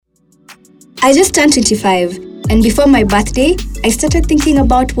I just turned 25, and before my birthday, I started thinking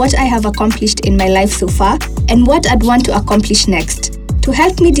about what I have accomplished in my life so far and what I'd want to accomplish next. To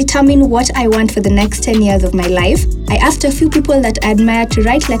help me determine what I want for the next 10 years of my life, I asked a few people that I admire to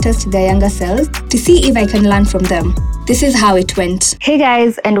write letters to their younger selves to see if I can learn from them. This is how it went. Hey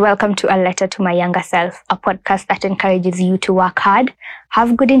guys, and welcome to A Letter to My Younger Self, a podcast that encourages you to work hard,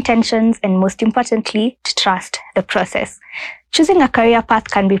 have good intentions, and most importantly, to trust the process. Choosing a career path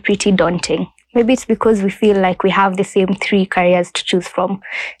can be pretty daunting. Maybe it's because we feel like we have the same 3 careers to choose from.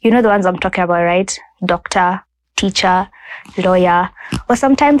 You know the ones I'm talking about, right? Doctor, teacher, lawyer. Or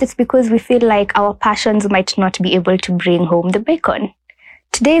sometimes it's because we feel like our passions might not be able to bring home the bacon.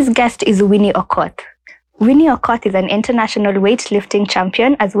 Today's guest is Winnie Okoth. Winnie Okoth is an international weightlifting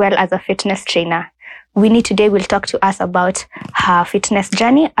champion as well as a fitness trainer. Winnie today will talk to us about her fitness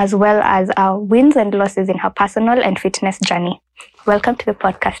journey as well as our wins and losses in her personal and fitness journey. Welcome to the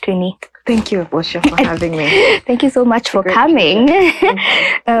podcast, Winnie. Thank you, Bosha, for having me. Thank you so much for coming.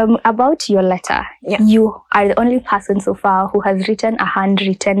 About your letter, you are the only person so far who has written a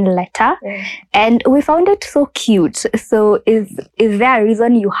handwritten letter, and we found it so cute. So is there a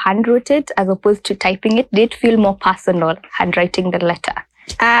reason you handwrote it as opposed to typing it? Did it feel more personal handwriting the letter?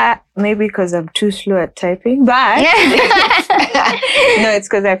 Maybe because I'm too slow at typing, but no, it's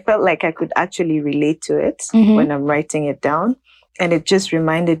because I felt like I could actually relate to it when I'm writing it down. And it just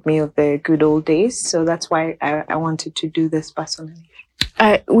reminded me of the good old days. So that's why I wanted to do this personally.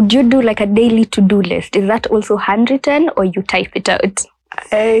 Would you do like a daily to-do list? Is that also handwritten or you type it out?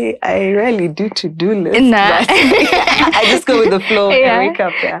 I rarely do to-do lists. Nah. I just go with the flow and wake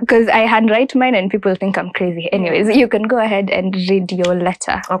up. Because I handwrite mine and people think I'm crazy. Anyways, you can go ahead and read your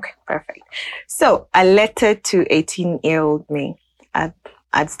letter. Okay, perfect. So, a letter to 18-year-old me.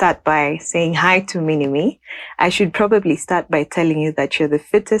 I'd start by saying hi to mini me. I should probably start by telling you that you're the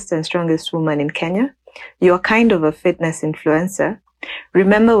fittest and strongest woman in Kenya. You're kind of a fitness influencer.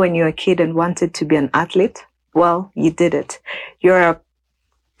 Remember when you were a kid and wanted to be an athlete? Well, you did it. You're a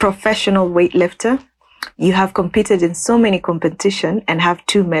professional weightlifter. You have competed in so many competitions and have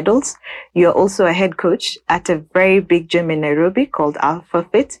 2 medals. You're also a head coach at a very big gym in Nairobi called Alpha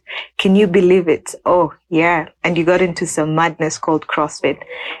Fit. Can you believe it? Oh, yeah. And you got into some madness called CrossFit.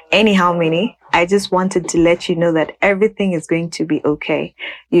 Anyhow, Minnie, I just wanted to let you know that everything is going to be okay.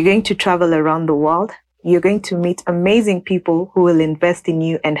 You're going to travel around the world. You're going to meet amazing people who will invest in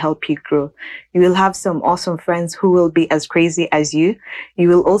you and help you grow. You will have some awesome friends who will be as crazy as you. You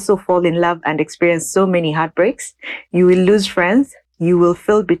will also fall in love and experience so many heartbreaks. You will lose friends. You will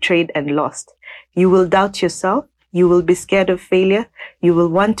feel betrayed and lost. You will doubt yourself. You will be scared of failure. You will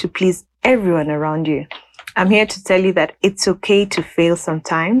want to please everyone around you. I'm here to tell you that it's okay to fail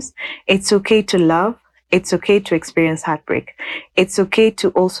sometimes. It's okay to love. It's okay to experience heartbreak. It's okay to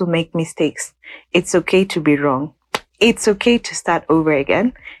also make mistakes. It's okay to be wrong. It's okay to start over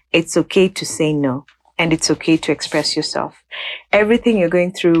again. It's okay to say no. And it's okay to express yourself. Everything you're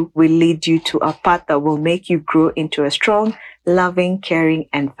going through will lead you to a path that will make you grow into a strong, loving, caring,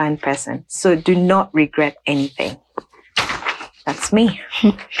 and fun person. So do not regret anything. That's me.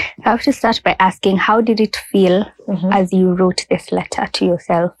 I have to start by asking, how did it feel as you wrote this letter to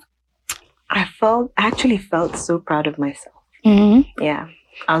yourself? I actually felt so proud of myself. Yeah.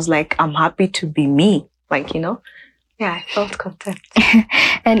 I was like, I'm happy to be me. Like, I felt content.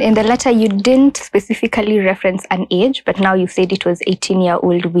 And in the letter, you didn't specifically reference an age, but now you said it was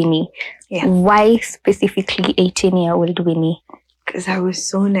 18-year-old Winnie. Yeah. Why specifically 18-year-old Winnie? Because I was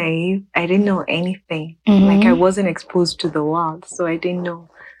so naive. I didn't know anything. Like, I wasn't exposed to the world, so I didn't know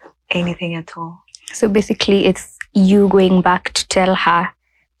anything at all. So basically, it's you going back to tell her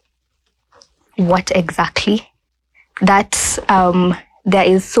what exactly? That there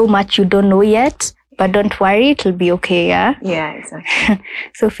is so much you don't know yet, but don't worry, it'll be okay, yeah? Yeah, exactly.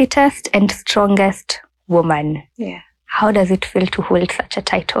 So, fittest and strongest woman. Yeah. How does it feel to hold such a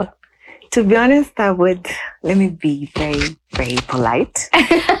title? To be honest, let me be very, very polite.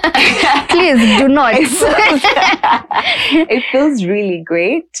 Please do not. It feels really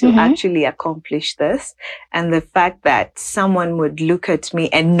great to actually accomplish this. And the fact that someone would look at me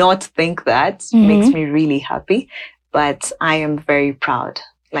and not think that makes me really happy. But I am very proud.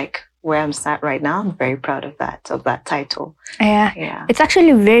 Like where I'm sat right now, I'm very proud of that title. Yeah. It's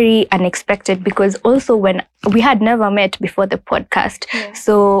actually very unexpected because also when we had never met before the podcast. Yeah.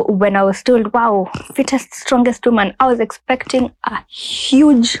 So when I was told, wow, fittest, strongest woman, I was expecting a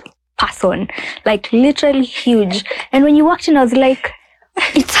huge person, like literally huge. And when you walked in, I was like,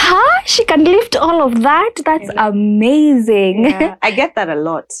 It's her? She can lift all of that? That's amazing. Yeah. I get that a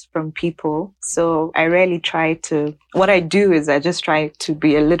lot from people. So I rarely try to, what I do is I just try to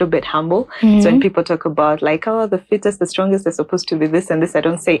be a little bit humble. So when people talk about like, oh, the fittest, the strongest, they're supposed to be this and this, I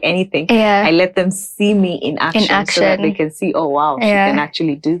don't say anything. Yeah. I let them see me in action so that they can see, oh, wow, she can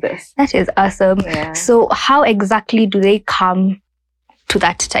actually do this. That is awesome. Yeah. So how exactly do they come to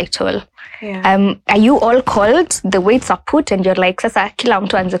that title? Yeah. Are you all called, the weights are put and you're like, sasa kila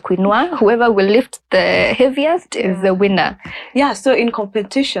mtu anze kuinua, whoever will lift the heaviest is the winner? Yeah, so in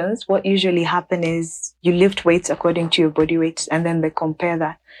competitions, what usually happen is you lift weights according to your body weight and then they compare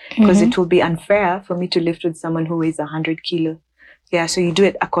that. Because it will be unfair for me to lift with someone who weighs 100 kilo. Yeah, so you do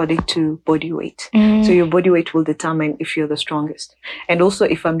it according to body weight. So your body weight will determine if you're the strongest. And also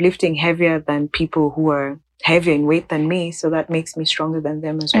if I'm lifting heavier than people who are heavier in weight than me, so that makes me stronger than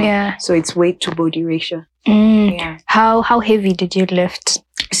them as well. Yeah. So it's weight to body ratio. Yeah. How heavy did you lift?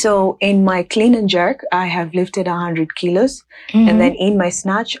 So in my clean and jerk, I have lifted 100 kilos. And then in my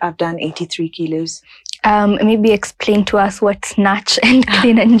snatch, I've done 83 kilos. Maybe explain to us what snatch and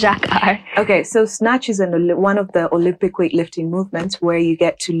clean and jerk are. Okay, so snatch is one of the Olympic weightlifting movements where you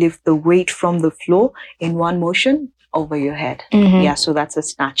get to lift the weight from the floor in one motion over your head. Yeah, so that's a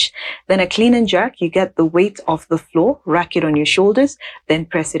snatch. Then a clean and jerk, you get the weight off the floor, rack it on your shoulders, then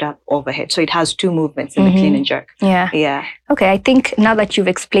press it up overhead. So it has two movements in the clean and jerk. Yeah. Okay, I think now that you've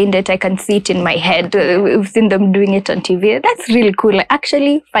explained it, I can see it in my head. We've seen them doing it on TV. That's really cool. I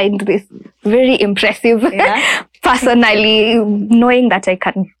actually find this very impressive. Yeah. Personally, knowing that I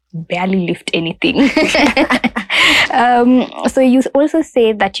can barely lift anything. So you also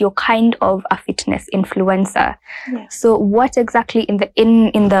say that you're kind of a fitness influencer. Yeah. So what exactly in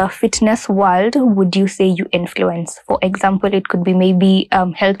the fitness world would you say you influence? For example, it could be maybe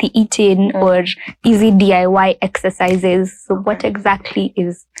healthy eating or easy DIY exercises. So what exactly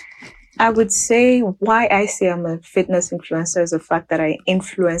is? I would say why I say I'm a fitness influencer is the fact that I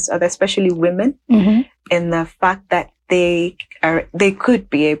influence others, especially women, in the fact that they could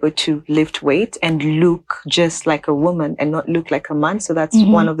be able to lift weight and look just like a woman and not look like a man. So that's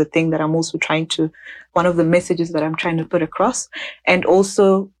one of the things that I'm also one of the messages that I'm trying to put across. And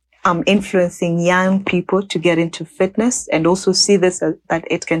also I'm influencing young people to get into fitness and also see this that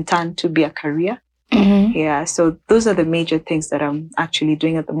it can turn to be a career. Yeah, so those are the major things that I'm actually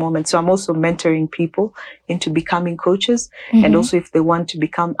doing at the moment. So I'm also mentoring people into becoming coaches and also if they want to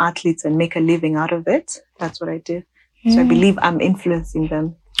become athletes and make a living out of it, that's what I do. So I believe I'm influencing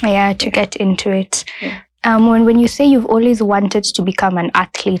them. Yeah, to get into it. Yeah. When you say you've always wanted to become an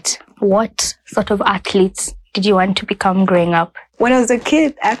athlete, what sort of athlete did you want to become growing up? When I was a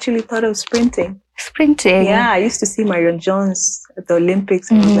kid, I actually thought of sprinting. Sprinting? Yeah, I used to see Marion Jones at the Olympics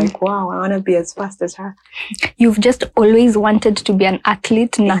and I was like, wow, I want to be as fast as her. You've just always wanted to be an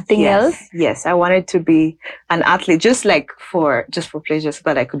athlete, nothing else? Yes, I wanted to be an athlete just for pleasure so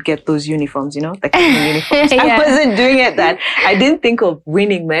that I could get those uniforms, you know, the uniforms. I wasn't doing it I didn't think of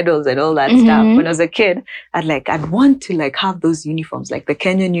winning medals and all that stuff. When I was a kid, I'd want to have those uniforms, like the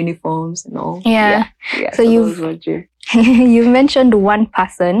Kenyan uniforms and all. Yeah. So you've mentioned one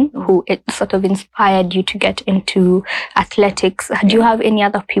person who it sort of inspired you to get into athletics. Do you have any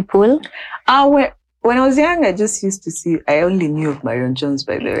other people? When I was young, I just used to see, I only knew of Marion Jones,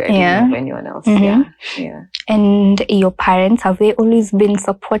 by the way. I didn't know of anyone else. Yeah. And your parents, have they always been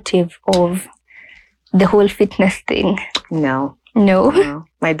supportive of the whole fitness thing? No.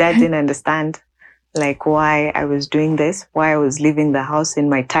 My dad didn't understand why I was doing this, why I was leaving the house in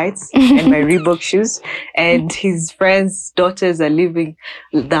my tights and my Reebok shoes, and his friends' daughters are leaving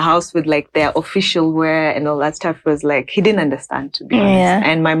the house with their official wear and all that stuff. Was he didn't understand, to be honest.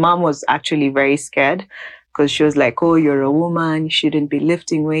 And my mom was actually very scared because she was like, oh, you're a woman, you shouldn't be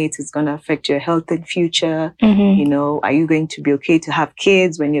lifting weights, it's going to affect your health in future. You know, are you going to be okay to have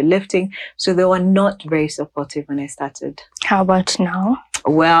kids when you're lifting? So they were not very supportive when I started. How about now?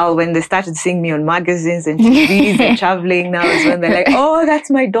 Well, when they started seeing me on magazines and TVs and traveling, now is when they're like, oh,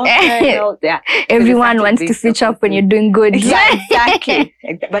 that's my daughter. Yeah. Everyone wants to switch up when you're doing good. Yeah, exactly.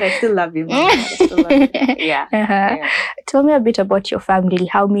 But I still love you, Mom. I still love you. Yeah. Tell me a bit about your family.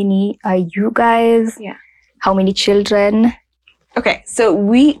 How many are you guys? Yeah. How many children? Okay, so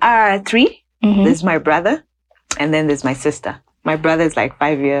we are 3. There's my brother, and then there's my sister. My brother is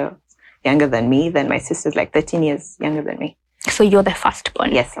 5 years younger than me. Then my sister's 13 years younger than me. So you're the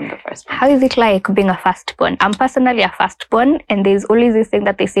firstborn? Yes, I'm the firstborn. How is it like being a firstborn? I'm personally a firstborn, and there's always this thing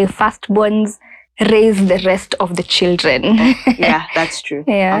that they say firstborns raise the rest of the children. Yeah, that's true.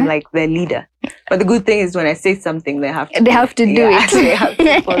 Yeah. I'm their leader. But the good thing is when I say something, they have to do it. They have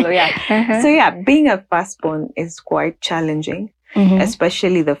to follow, So being a firstborn is quite challenging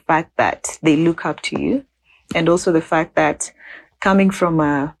especially the fact that they look up to you, and also the fact that coming from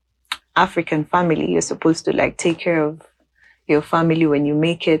a African family, you're supposed to like take care of your family when you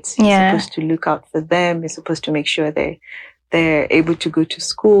make it. You're supposed to look out for them. You're supposed to make sure they're able to go to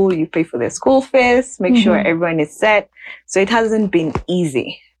school. You pay for their school fees, make sure everyone is set. So it hasn't been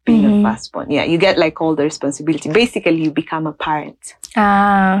easy being a firstborn. Yeah, you get like all the responsibility. Basically, you become a parent.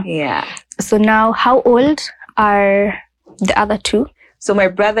 Yeah. So now, how old are the other two? So my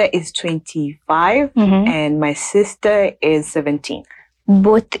brother is 25 and my sister is 17.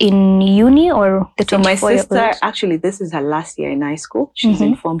 Both in uni or the 24-year-old? So my sister, actually, this is her last year in high school. She's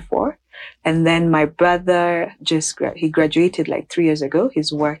in Form 4. And then my brother he graduated like 3 years ago.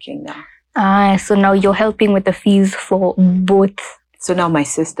 He's working now. So now you're helping with the fees for both. So now my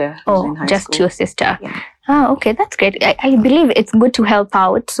sister is in high just school. your sister. Yeah. Okay, that's great. I believe it's good to help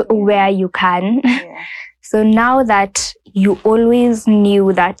out where you can. Yeah. So now that you always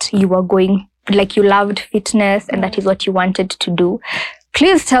knew that you were going, like you loved fitness and that is what you wanted to do,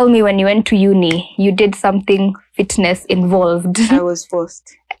 please tell me when you went to uni, you did something fitness involved. I was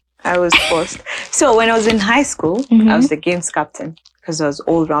forced. So when I was in high school, I was the games captain because I was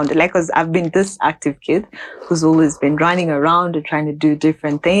all-rounded. Like, I've been this active kid who's always been running around and trying to do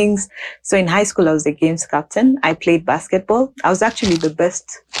different things. So in high school, I was the games captain. I played basketball. I was actually the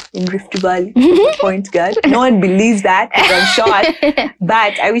best in Rift Valley, point guard. No one believes that because I'm short.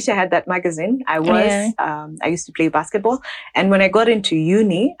 But I wish I had that magazine. I used to play basketball. And when I got into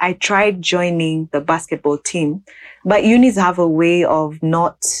uni, I tried joining the basketball team. But unis have a way of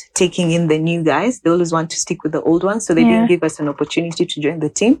not taking in the new guys. They always want to stick with the old ones. So they didn't give us an opportunity to join the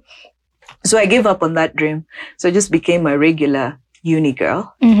team. So I gave up on that dream. So I just became a regular uni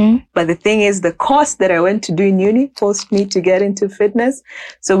girl. But the thing is, the course that I went to do in uni forced me to get into fitness.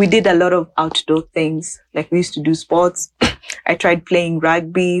 So we did a lot of outdoor things. Like we used to do sports. I tried playing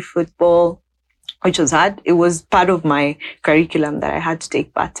rugby, football, which was hard. It was part of my curriculum that I had to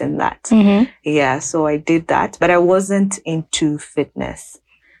take part in that. Yeah, so I did that, but I wasn't into fitness.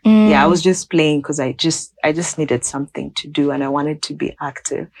 Yeah, I was just playing because I just needed something to do and I wanted to be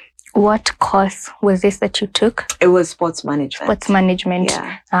active. What course was this that you took? It was sports management. Sports management.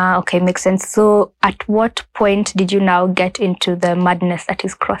 Yeah. Okay, makes sense. So at what point did you now get into the madness that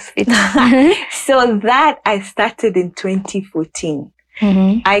is CrossFit? So that I started in 2014.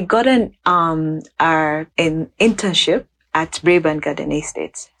 I got an internship at Braeburn Garden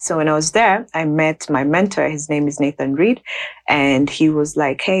Estates. So when I was there, I met my mentor. His name is Nathan Reed. And he was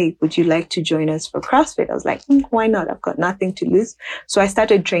like, hey, would you like to join us for CrossFit? I was like, why not? I've got nothing to lose. So I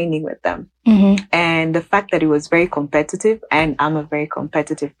started training with them. And the fact that it was very competitive, and I'm a very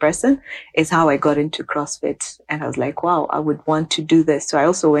competitive person, is how I got into CrossFit. And I was like, wow, I would want to do this. So I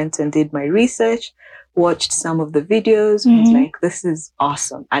also went and did my research, watched some of the videos, and was like, this is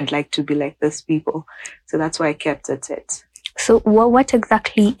awesome. I'd like to be like these people. So that's why I kept at it. So what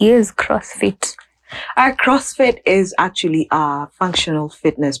exactly is CrossFit? Our CrossFit is actually a functional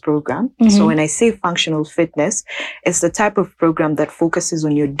fitness program. So when I say functional fitness, it's the type of program that focuses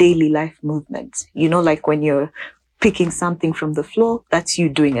on your daily life movements. You know, like when you're picking something from the floor, that's you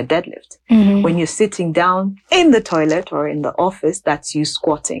doing a deadlift. When you're sitting down in the toilet or in the office, that's you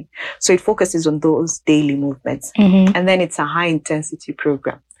squatting. So it focuses on those daily movements. And then it's a high intensity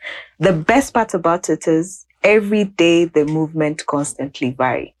program. The best part about it is every day the movement constantly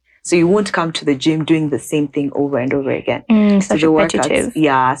vary. So you won't come to the gym doing the same thing over and over again. So the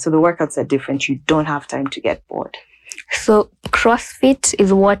workouts, so the workouts are different. You don't have time to get bored. So CrossFit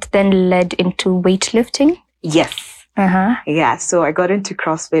is what then led into weightlifting? Yes. Yeah. So I got into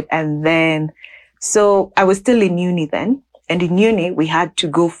CrossFit and then, so I was still in uni then. And in uni, we had to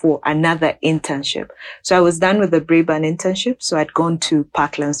go for another internship. So I was done with the Braeburn internship. So I'd gone to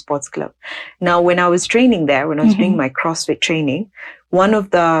Parkland Sports Club. Now, when I was training there, when I was doing my CrossFit training, one of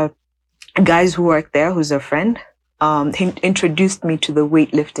the guys who worked there, who's a friend, he introduced me to the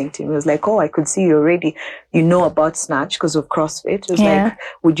weightlifting team. He was like, oh, I could see you already, you know about snatch because of CrossFit. He was like,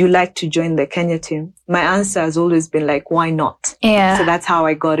 would you like to join the Kenya team? My answer has always been like, why not? So that's how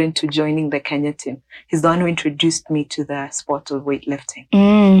I got into joining the Kenya team. He's the one who introduced me to the sport of weightlifting.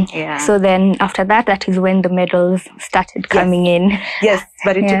 So then after that, that is when the medals started coming in. Yes,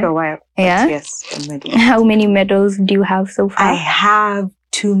 but it took a while. Yes, the medals. How many medals do you have so far? I have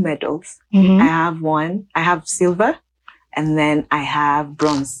 2 medals. I have one. I have silver, and then I have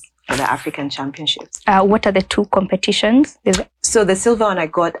bronze for the African Championships. What are the 2 competitions? So the silver one I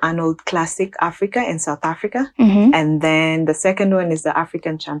got Arnold Classic Africa in South Africa, and then the second one is the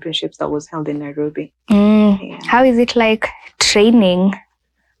African Championships that was held in Nairobi. How is it like training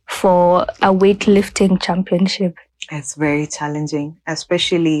for a weightlifting championship? It's very challenging,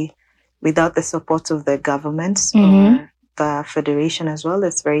 especially without the support of the government or the federation as well.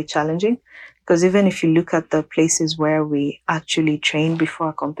 It's very challenging because even if you look at the places where we actually train before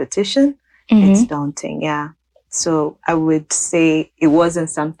a competition, it's daunting. Yeah. So I would say it wasn't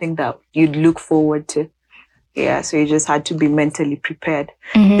something that you'd look forward to. Yeah. So you just had to be mentally prepared.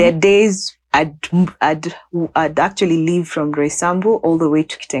 There are days I'd actually leave from Roysambu all the way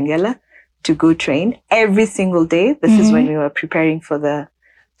to Kitengela to go train every single day. This is when we were preparing for the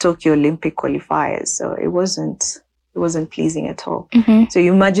Tokyo Olympic qualifiers. So it wasn't pleasing at all. So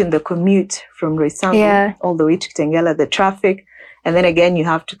you imagine the commute from Roysambu all the way to Kitengela, the traffic, and then again you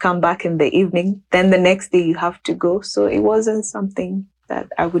have to come back in the evening. Then the next day you have to go. So it wasn't something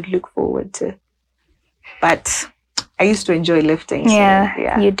that I would look forward to. But I used to enjoy lifting. So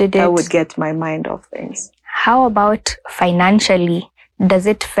you did it. I would get my mind off things. How about financially? Does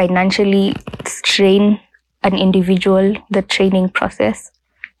it financially strain an individual, the training process?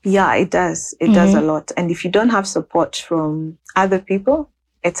 Yeah, it does. It does a lot. And if you don't have support from other people,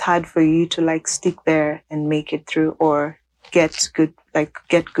 it's hard for you to like stick there and make it through or get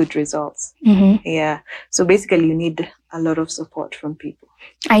good results. Yeah. So basically you need a lot of support from people.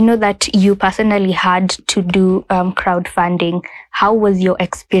 I know that you personally had to do crowdfunding. How was your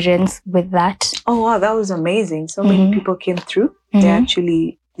experience with that? Oh, wow, that was amazing. So many people came through. They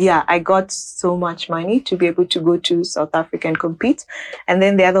actually, I got so much money to be able to go to South Africa and compete. And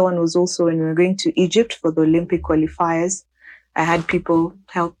then the other one was also when we were going to Egypt for the Olympic qualifiers. I had people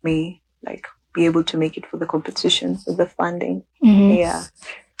help me like be able to make it for the competition with the funding. Yeah.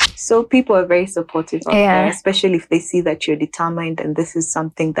 So people are very supportive out there, especially if they see that you're determined and this is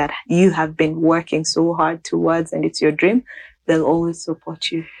something that you have been working so hard towards and it's your dream, they'll always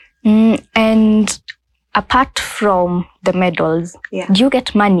support you. And apart from the medals, do you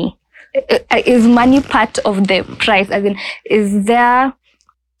get money? Is money part of the price? As in, is there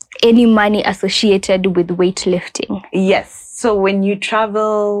any money associated with weightlifting? Yes. So when you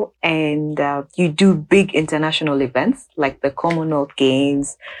travel and you do big international events like the Commonwealth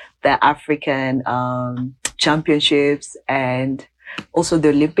Games, the African Championships, and also the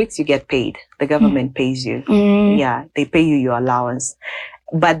Olympics, you get paid. The government pays you. Yeah, they pay you your allowance.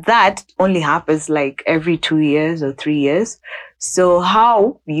 But that only happens like every 2 years or 3 years. So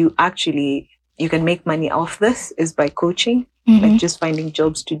how you can make money off this is by coaching, like just finding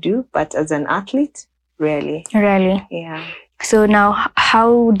jobs to do. But as an athlete, rarely. Rarely. Yeah. So now,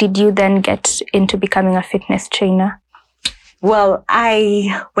 how did you then get into becoming a fitness trainer? Well,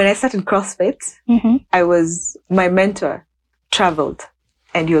 when I started CrossFit, my mentor traveled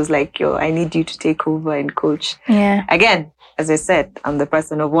and he was like, yo, I need you to take over and coach. Yeah. Again, as I said, I'm the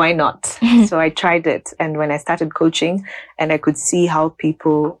person of why not? So I tried it. And when I started coaching and I could see how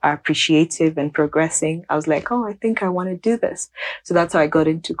people are appreciative and progressing, I was like, oh, I think I want to do this. So that's how I got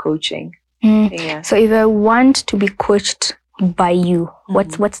into coaching. Yeah. So if I want to be coached by you,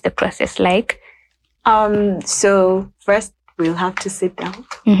 what's the process like? So first we'll have to sit down.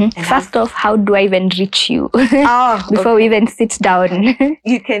 First off, how do I even reach you before we even sit down?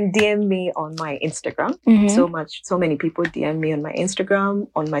 You can DM me on my Instagram. So many people DM me on my Instagram,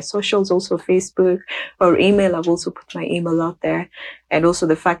 on my socials, also Facebook, or email. I've also put my email out there. And also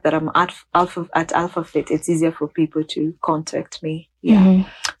the fact that I'm at AlphaFit, it's easier for people to contact me. Yeah.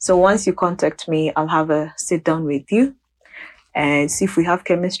 So once you contact me, I'll have a sit down with you and see if we have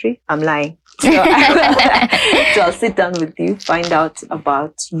chemistry. I'm lying. So I'll sit down with you, find out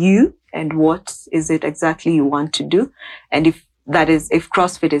about you and what is it exactly you want to do. And if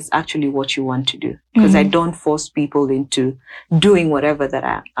CrossFit is actually what you want to do. Because I don't force people into doing whatever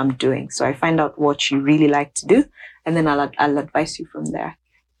that I'm doing. So I find out what you really like to do. And then I'll advise you from there.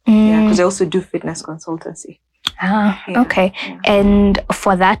 Yeah, because I also do fitness consultancy. Okay. Yeah. And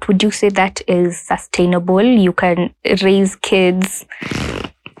for that, would you say that is sustainable? You can raise kids,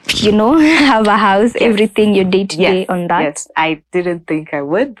 have a house, everything, your day-to-day on that? Yes, I didn't think I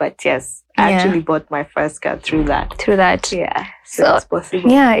would, but yes, I actually bought my first car through that. Yeah, so it's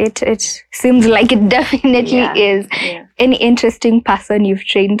possible. Yeah, it seems like it definitely is. Yeah. Any interesting person you've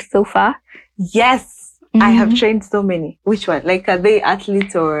trained so far? Yes, I have trained so many. Which one? Like, are they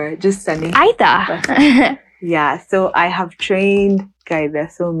athletes or just standing? Either. Yeah, so I have trained, guys, there are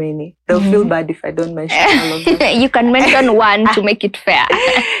so many. They'll feel bad if I don't mention all of them. You can mention one to make it fair.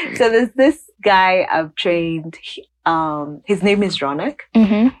 So there's this guy I've trained. His name is Ronak.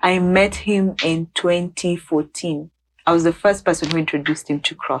 I met him in 2014. I was the first person who introduced him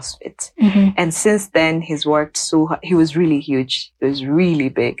to CrossFit. And since then, he's worked so hard. He was really huge. He was really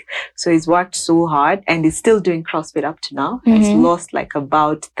big. So he's worked so hard and he's still doing CrossFit up to now. He's lost like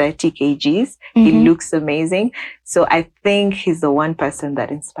about 30 kgs. He looks amazing. So I think he's the one person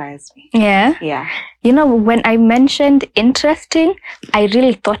that inspires me. Yeah. Yeah. You know, when I mentioned interesting, I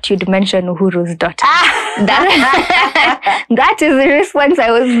really thought you'd mention Uhuru's daughter. That is the response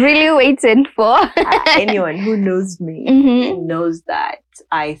I was really waiting for. Anyone who knows me knows that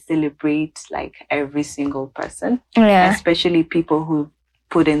I celebrate like every single person, especially people who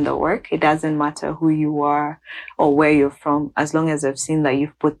put in the work. It doesn't matter who you are or where you're from. As long as I've seen that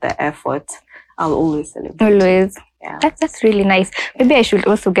you've put the effort, I'll always celebrate. Always. Yeah. That's really nice. Maybe I should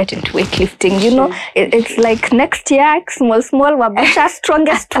also get into weightlifting. You know, it's like next year, small, Wabasha,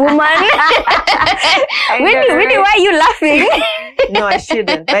 strongest woman. Winnie, why are you laughing? No, I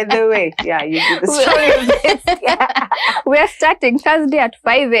shouldn't. By the way, yeah, you do the strongest. Yeah. We're starting Thursday at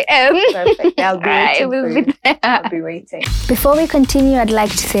 5 a.m. Perfect. I'll be waiting. Before we continue, I'd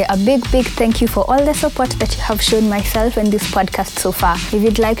like to say a big thank you for all the support that you have shown myself and this podcast so far. If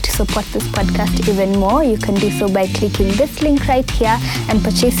you'd like to support this podcast even more, you can do so by clicking this link right here and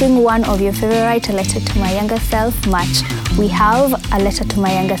purchasing one of your favorite A Letter to My Younger Self merch. We have A Letter to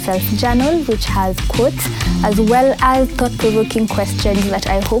My Younger Self journal, which has quotes as well as thought-provoking questions that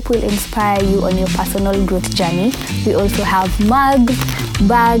I hope will inspire you on your personal growth journey. We also have mugs,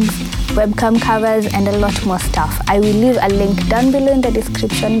 bags, webcam covers, and a lot more stuff. I will leave a link down below in the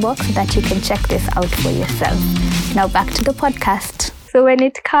description box so that you can check this out for yourself. Now back to the podcast. So when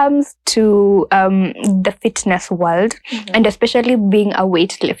it comes to the fitness world, and especially being a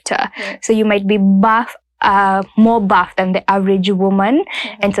weightlifter, so you might be buff, more buff than the average woman,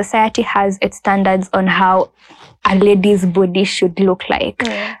 and society has its standards on how a lady's body should look like.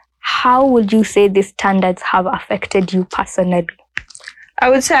 How would you say these standards have affected you personally? I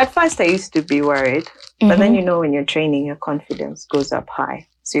would say at first I used to be worried, but then you know when you're training, your confidence goes up high.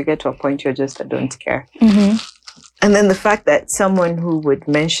 So you get to a point you're just, I don't care. And then the fact that someone who would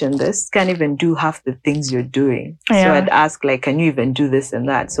mention this can't even do half the things you're doing. Yeah. So I'd ask, like, can you even do this and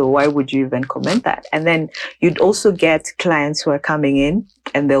that? So why would you even comment that? And then you'd also get clients who are coming in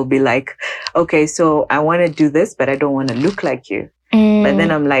and they'll be like, okay, so I want to do this, but I don't want to look like you. But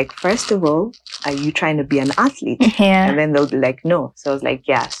then I'm like, first of all, are you trying to be an athlete? And then they'll be like, no. So I was like,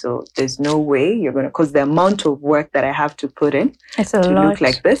 yeah, so there's no way you're going to, because the amount of work that I have to put in to look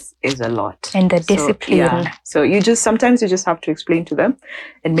like this is a lot. And the discipline. Yeah. So sometimes you just have to explain to them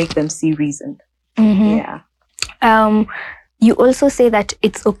and make them see reason. Yeah. You also say that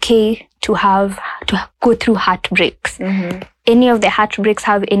it's okay to go through heartbreaks. Any of the heartbreaks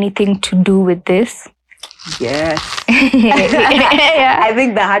have anything to do with this? Yes. I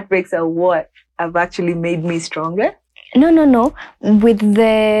think the heartbreaks are what have actually made me stronger. No. With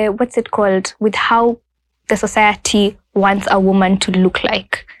the, what's it called? With how the society wants a woman to look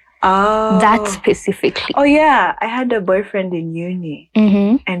like. Oh. That specifically. Oh, yeah. I had a boyfriend in uni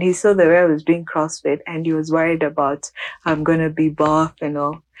and he saw the way I was doing CrossFit and he was worried about I'm going to be buff and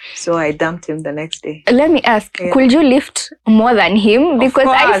all. So I dumped him the next day. Let me ask, could you lift more than him? Because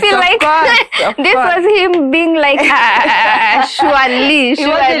I feel like this was him being like, surely. He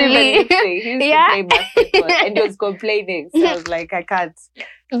wasn't even lifting. He used to play basketball and he was complaining. So I was like, I can't.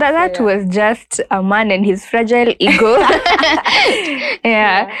 That was just a man and his fragile ego.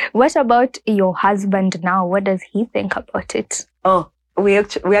 What about your husband now? What does he think about it? Oh, we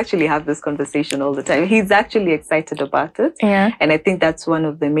actually have this conversation all the time. He's actually excited about it. Yeah. And I think that's one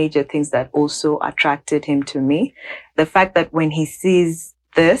of the major things that also attracted him to me. The fact that when he sees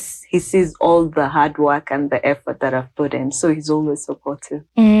this, he sees all the hard work and the effort that I've put in. So he's always supportive.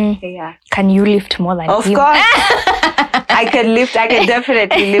 Yeah. Can you lift more than him? Of course. I can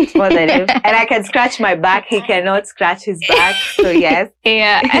definitely lift more than him. And I can scratch my back. He cannot scratch his back. So yes.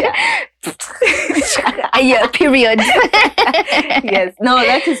 Yeah. Period. Yes. No,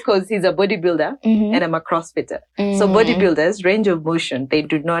 that is because he's a bodybuilder and I'm a CrossFitter. So bodybuilders, range of motion, they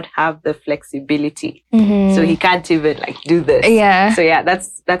do not have the flexibility. So he can't even like do this. Yeah. So yeah,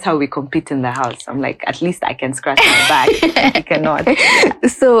 that's how we compete in the house. I'm like, at least I can scratch my back. He cannot.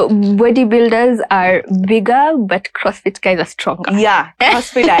 So bodybuilders are bigger, but CrossFit guys are stronger. Yeah.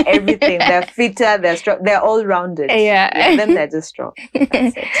 CrossFit are everything. They're fitter, they're strong, they're all rounded. Yeah. Then they're just strong.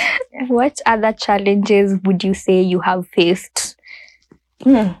 That's it. Yeah. What other challenges would you say you have faced?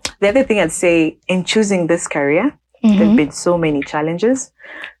 The other thing I'd say in choosing this career, there have been so many challenges.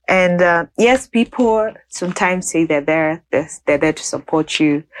 And yes, people sometimes say they're there to support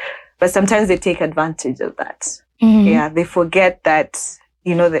you, but sometimes they take advantage of that. Yeah, they forget that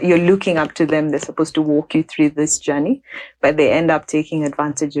you know that you're looking up to them. They're supposed to walk you through this journey, but they end up taking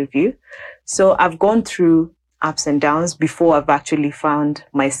advantage of you. So I've gone through ups and downs before I've actually found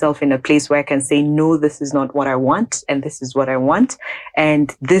myself in a place where I can say, no, this is not what I want, and this is what I want,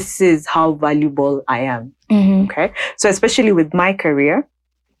 and this is how valuable I am. Okay. So especially with my career,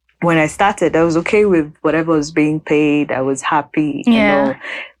 when I started, I was okay with whatever was being paid. I was happy, you know.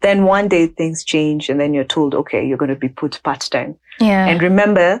 Then one day things change, and then you're told, okay, you're going to be put part-time. And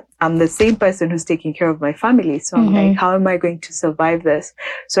remember, I'm the same person who's taking care of my family. So I'm like, how am I going to survive this?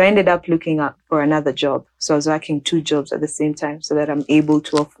 So I ended up looking up for another job. So I was working 2 jobs at the same time so that I'm able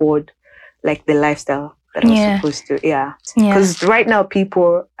to afford like the lifestyle that I was supposed to. Because right now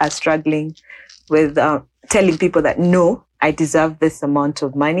people are struggling with telling people that, no, I deserve this amount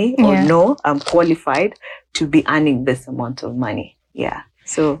of money, or no, I'm qualified to be earning this amount of money.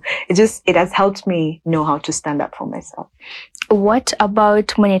 So it has helped me know how to stand up for myself. What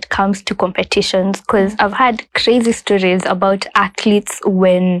about when it comes to competitions? Because I've had crazy stories about athletes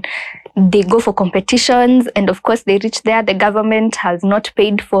when they go for competitions, and of course they reach there, the government has not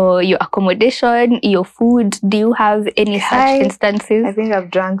paid for your accommodation, your food. Do you have any such instances? I think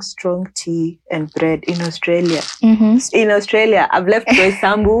I've drank strong tea and bread in Australia. In Australia, I've left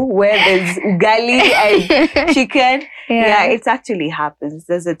Sambu where there's ugali and chicken. It actually happens.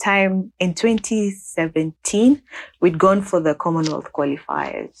 There's a time in 2017, we'd gone for the Commonwealth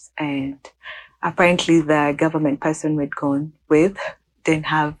qualifiers, and apparently the government person we'd gone with didn't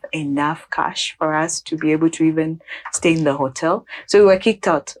have enough cash for us to be able to even stay in the hotel. So we were kicked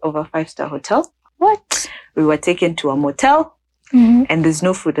out of a 5-star hotel. What? We were taken to a motel, and there's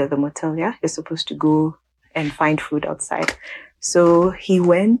no food at the motel. You're supposed to go and find food outside. So he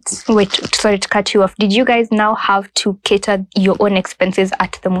went. Wait, sorry to cut you off. Did you guys now have to cater your own expenses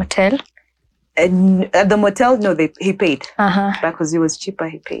at the motel? And at the motel, no, he paid. Because it was cheaper,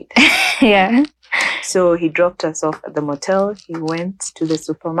 he paid. So he dropped us off at the motel. He went to the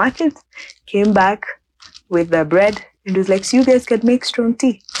supermarket, came back with the bread, and was like, so you guys can make strong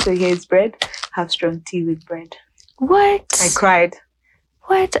tea. So here's bread, have strong tea with bread. What? I cried.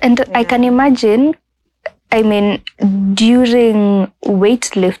 What? And I can imagine, I mean, during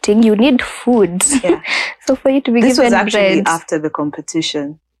weightlifting, you need food. So for you to be this given was actually bread. After the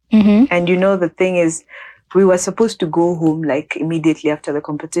competition. And you know, the thing is, we were supposed to go home like immediately after the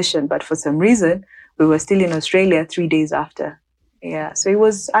competition, but for some reason, we were still in Australia 3 days after. So it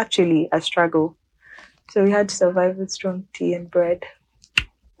was actually a struggle. So we had to survive with strong tea and bread.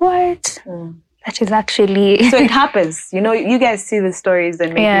 What? That is actually... So it happens. You know, you guys see the stories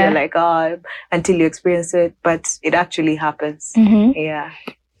and maybe you're like, oh, until you experience it, but it actually happens.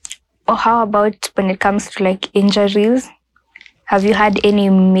 Or how about when it comes to like injuries? Have you had any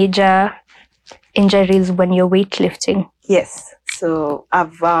major injuries when you're weightlifting? Yes. So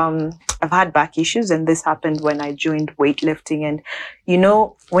I've had back issues, and this happened when I joined weightlifting. And you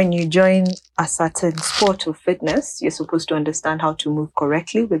know, when you join a certain sport or fitness, you're supposed to understand how to move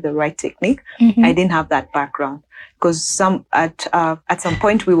correctly with the right technique. I didn't have that background because at some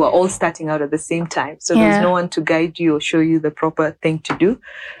point we were all starting out at the same time. So there's no one to guide you or show you the proper thing to do.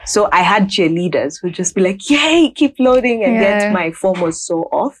 So I had cheerleaders who just be like, yay, keep loading. And yet my form was so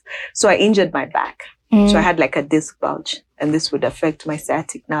off. So I injured my back. So I had like a disc bulge, and this would affect my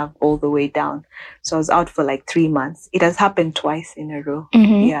sciatic nerve all the way down. So I was out for like 3 months. It has happened twice in a row.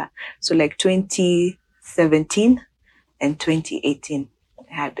 So like 2017 and 2018,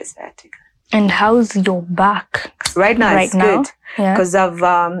 I had the sciatic. And how's your back? Right now, it's good. Yeah. Because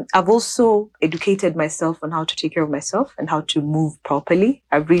I've also educated myself on how to take care of myself and how to move properly.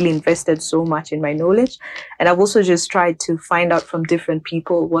 I've really invested so much in my knowledge. And I've also just tried to find out from different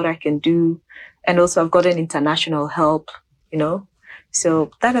people what I can do. And also I've gotten international help, you know.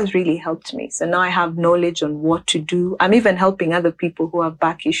 So that has really helped me. So now I have knowledge on what to do. I'm even helping other people who have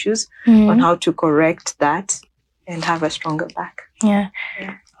back issues on how to correct that and have a stronger back. Yeah.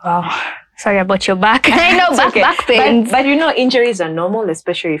 Wow. Sorry about your back. I know back pain. But you know, injuries are normal,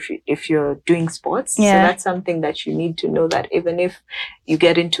 especially if you're doing sports. So that's something that you need to know, that even if you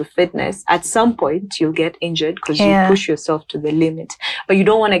get into fitness, at some point you'll get injured because you push yourself to the limit. But you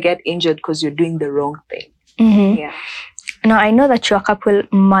don't want to get injured because you're doing the wrong thing. Now, I know that you're a couple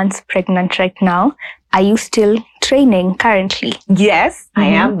months pregnant right now. Are you still training currently? Yes, I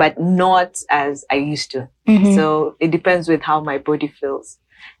am, but not as I used to. So it depends with how my body feels.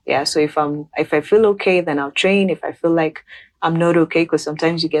 So if I feel okay, then I'll train. If I feel like I'm not okay, because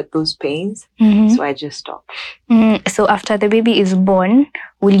sometimes you get those pains, so I just stop. So after the baby is born,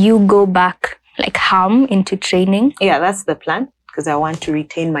 will you go back like into training? Yeah, that's the plan. because I want to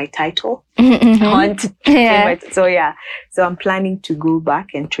retain my title. I want to retain so I'm planning to go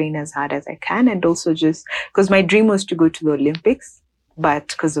back and train as hard as I can, and also just because my dream was to go to the Olympics, but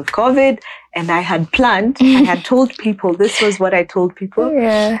because of COVID, and I had planned, I had told people, this was what I told people,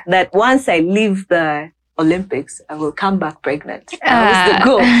 that once I leave the Olympics, I will come back pregnant. That was the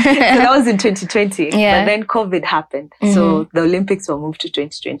goal. So that was in 2020. But then COVID happened. So the Olympics were moved to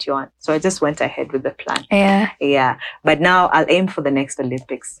 2021. So I just went ahead with the plan. Yeah. But now I'll aim for the next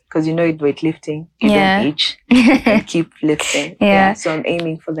Olympics. Because you know, with weightlifting, you don't age and keep lifting. So I'm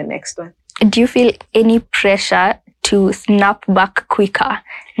aiming for the next one. Do you feel any pressure to snap back quicker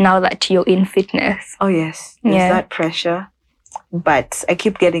now that you're in fitness? Oh, yes. There's that pressure. But I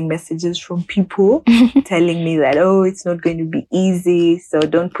keep getting messages from people telling me that, oh, it's not going to be easy. So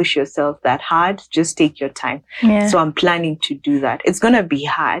don't push yourself that hard. Just take your time. So I'm planning to do that. It's going to be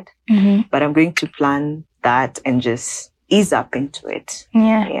hard, but I'm going to plan that and just ease up into it.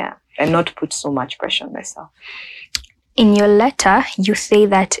 And not put so much pressure on myself. In your letter, you say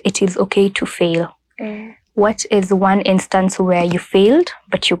that it is okay to fail. What is one instance where you failed,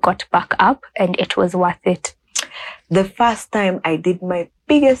 but you got back up and it was worth it? The first time I did my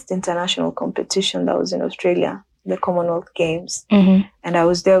biggest international competition, that was in Australia, the Commonwealth Games. And I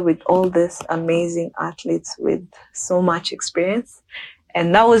was there with all these amazing athletes with so much experience.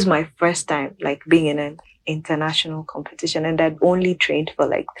 And that was my first time, like, being in an international competition. And I'd only trained for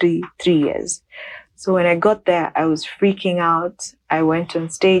like three years. So when I got there, I was freaking out. I went on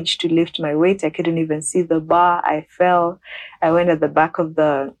stage to lift my weight. I couldn't even see the bar. I fell. I went at the back of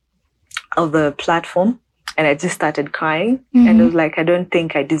the platform. And I just started crying. And I was like, I don't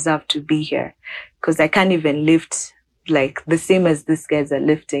think I deserve to be here because I can't even lift like the same as these guys are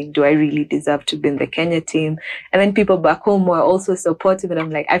lifting. Do I really deserve to be in the Kenya team? And then people back home were also supportive. And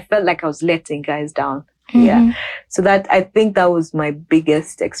I'm like, I felt like I was letting guys down. So I think that was my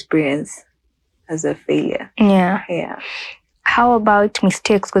biggest experience as a failure. How about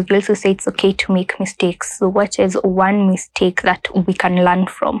mistakes? Because you also say it's okay to make mistakes. So what is one mistake that we can learn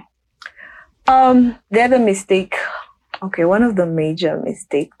from? The other mistake, one of the major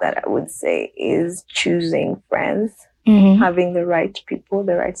mistakes that I would say is choosing friends, having the right people,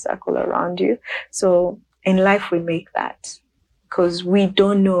 the right circle around you. So in life, we make that because we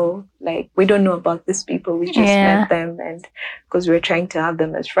don't know about these people. We just met them, and because we're trying to have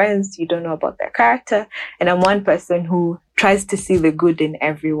them as friends, you don't know about their character. And I'm one person who tries to see the good in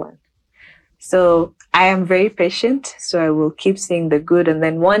everyone. So I am very patient. So I will keep seeing the good. And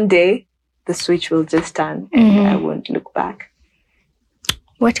then one day, the switch will just turn and I won't look back.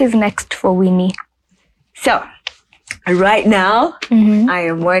 What is next for Winnie? So right now, I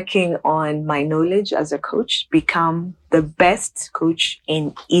am working on my knowledge as a coach, become the best coach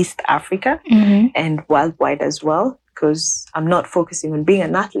in East Africa and worldwide as well, because I'm not focusing on being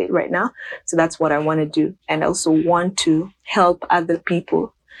an athlete right now. So that's what I want to do. And I also want to help other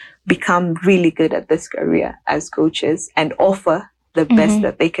people become really good at this career as coaches and offer the best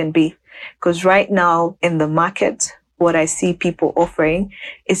that they can be. Because right now in the market, what I see people offering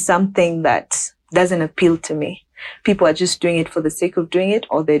is something that doesn't appeal to me. People are just doing it for the sake of doing it,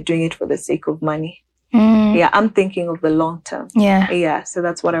 or they're doing it for the sake of money. I'm thinking of the long term. So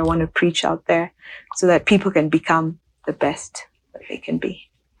that's what I want to preach out there so that people can become the best that they can be.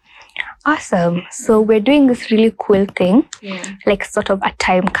 Awesome. So we're doing this really cool thing, like sort of a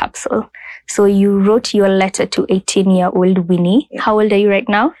time capsule. So you wrote your letter to 18-year-old Winnie. How old are you right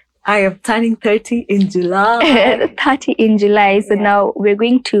now? I am turning 30 in July. 30 in July. So now we're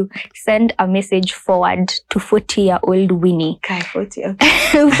going to send a message forward to 40-year-old Winnie.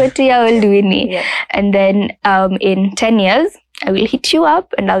 40-year-old Winnie. And then in 10 years, I will hit you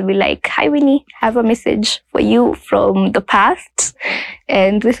up and I'll be like, hi, Winnie, I have a message for you from the past.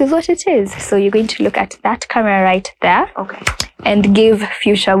 And this is what it is. So you're going to look at that camera right there. And give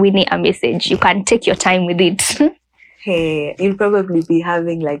future Winnie a message. You can take your time with it. Hey, you'll probably be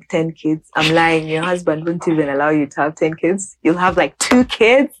having like 10 kids. I'm lying. Your husband won't even allow you to have 10 kids. You'll have like 2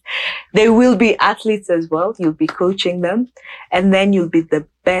 kids. They will be athletes as well. You'll be coaching them. And then you'll be the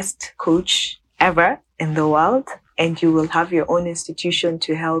best coach ever in the world. And you will have your own institution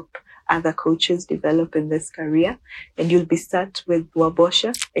to help other coaches develop in this career. And you'll be sat with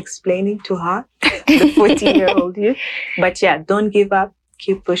Wabosha explaining to her, the 14-year-old you. But don't give up.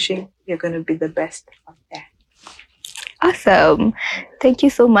 Keep pushing. You're going to be the best out there. Awesome. Thank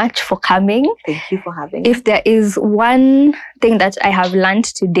you so much for coming. Thank you for having me. If there is one thing that I have learned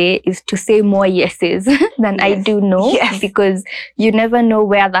today is to say more yeses than I do no, because you never know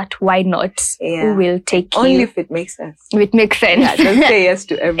where that why not will take you. Only if it makes sense. If it makes sense. Yeah, don't say yes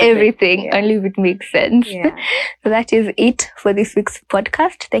to everything. Everything, only if it makes sense. Yeah. So that is it for this week's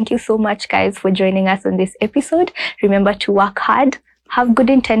podcast. Thank you so much, guys, for joining us on this episode. Remember to work hard, have good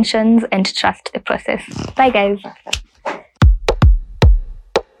intentions, and trust the process. Bye, guys.